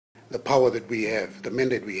the power that we have, the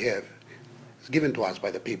mandate we have, is given to us by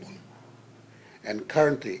the people. And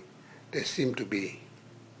currently, there seems to be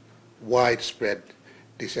widespread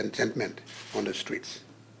discontentment on the streets.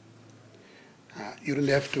 You don't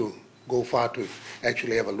have to go far to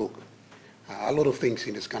actually have a look. A lot of things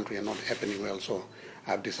in this country are not happening well, so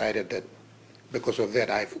I've decided that because of that,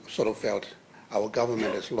 I've sort of felt our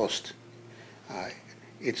government has lost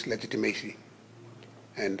its legitimacy.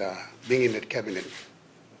 And being in that cabinet,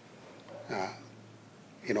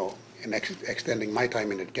 and extending my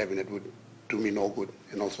time in that cabinet would do me no good,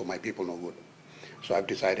 and also my people no good. So I've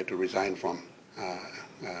decided to resign from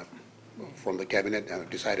the cabinet, and I've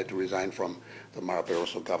decided to resign from the Mara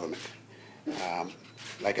Barroso government.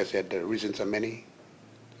 Like I said, the reasons are many.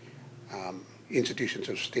 Institutions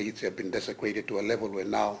of states have been desecrated to a level where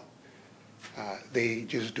now they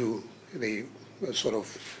sort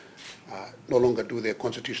of no longer do their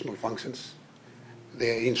constitutional functions. They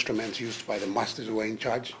are instruments used by the masters who are in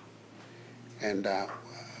charge. And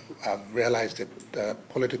I've realized that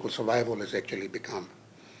political survival has actually become,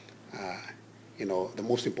 the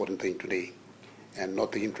most important thing today, and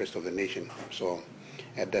not the interest of the nation. So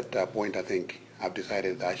at that point, I think I've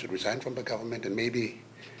decided that I should resign from the government, and maybe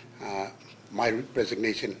my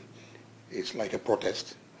resignation is like a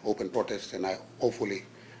protest, open protest, and hopefully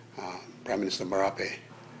Prime Minister Marape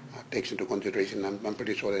takes into consideration. I'm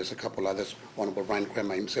pretty sure there's a couple others. Honorable Bryan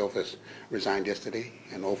Kramer himself has resigned yesterday,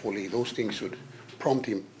 and hopefully those things should prompt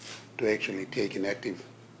him to actually take an active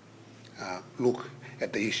look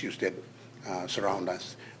at the issues that surround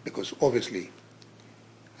us, because obviously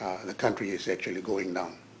the country is actually going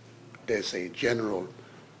down. There's a general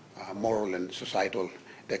moral and societal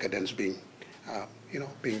decadence being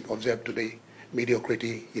observed today.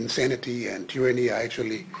 Mediocrity, insanity, and tyranny are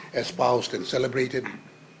actually espoused and celebrated,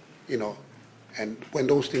 and when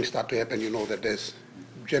those things start to happen, you know that there's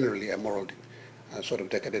generally a moral sort of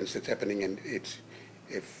decadence that's happening, and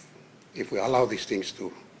if we allow these things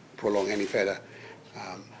to prolong any further,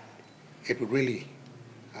 it would really,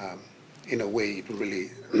 in a way, it would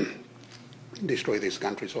really destroy this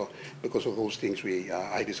country. So because of those things,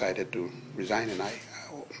 I decided to resign, and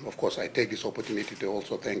of course, I take this opportunity to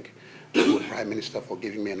also thank the Prime Minister for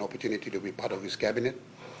giving me an opportunity to be part of his cabinet.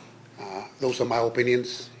 Those are my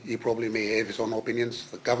opinions. He probably may have his own opinions.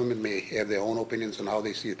 The government may have their own opinions on how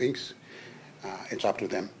they see things. It's up to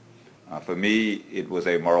them. For me, it was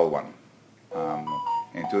a moral one.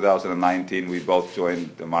 In 2019, we both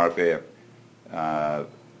joined the Marape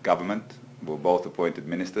government. We were both appointed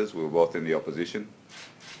ministers. We were both in the opposition.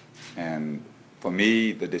 And for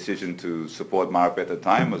me, the decision to support Marape at the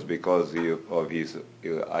time was because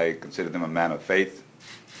I considered him a man of faith,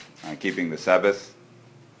 keeping the Sabbath,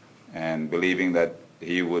 and believing that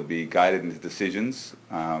he would be guided in his decisions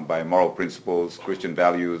by moral principles, Christian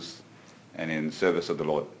values, and in service of the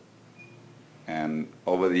Lord. And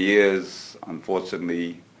over the years,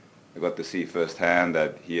 unfortunately, I got to see firsthand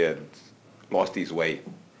that he had lost his way,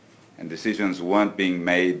 and decisions weren't being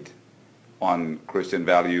made on Christian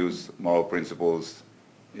values, moral principles.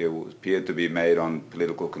 It appeared to be made on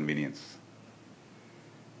political convenience.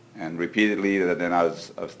 And repeatedly, then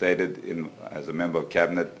as I've stated, as a member of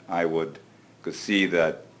cabinet, I could see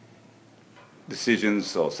that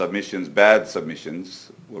decisions or submissions, bad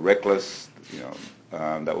submissions, were reckless,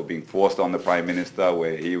 that were being forced on the Prime Minister,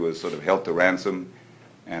 where he was sort of held to ransom.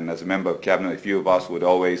 And as a member of cabinet, a few of us would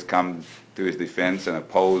always come to his defense and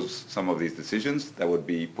oppose some of these decisions that would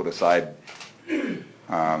be put aside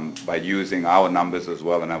by using our numbers as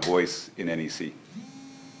well and our voice in NEC.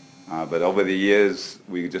 But over the years,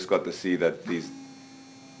 we just got to see that these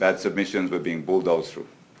bad submissions were being bulldozed through.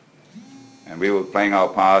 And we were playing our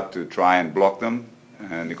part to try and block them,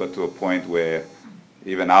 and it got to a point where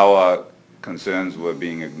even our concerns were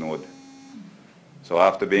being ignored. So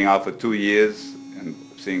after being out for 2 years and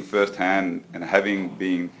seeing firsthand and having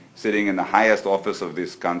been sitting in the highest office of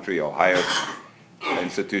this country or highest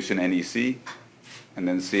institution, NEC, and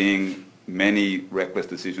then seeing many reckless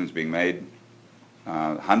decisions being made,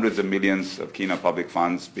 hundreds of millions of Kina public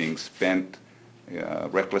funds being spent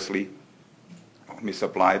recklessly,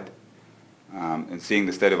 misapplied, and seeing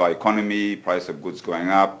the state of our economy, price of goods going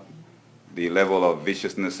up, the level of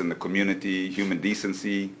viciousness in the community, human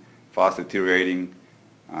decency fast deteriorating.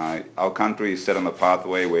 Our country is set on a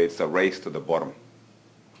pathway where it's a race to the bottom.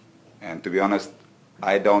 And to be honest,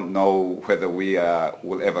 I don't know whether we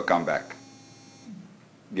will ever come back,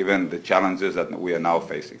 given the challenges that we are now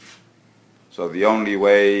facing. So the only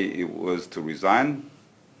way it was to resign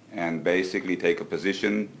and basically take a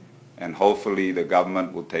position, and hopefully the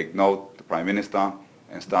government will take note, the Prime Minister,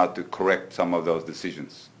 and start to correct some of those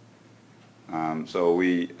decisions. So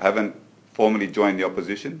we haven't formally joined the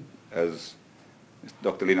opposition. As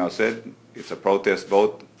Dr. Lino said, it's a protest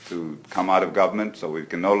vote to come out of government, so we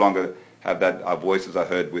can no longer have that our voices are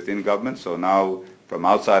heard within government. So now, from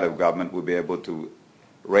outside of government, we'll be able to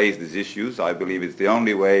raise these issues. I believe it's the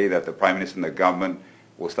only way that the Prime Minister and the government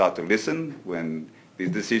will start to listen when these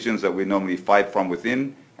decisions that we normally fight from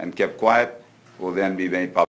within and kept quiet will then be made public.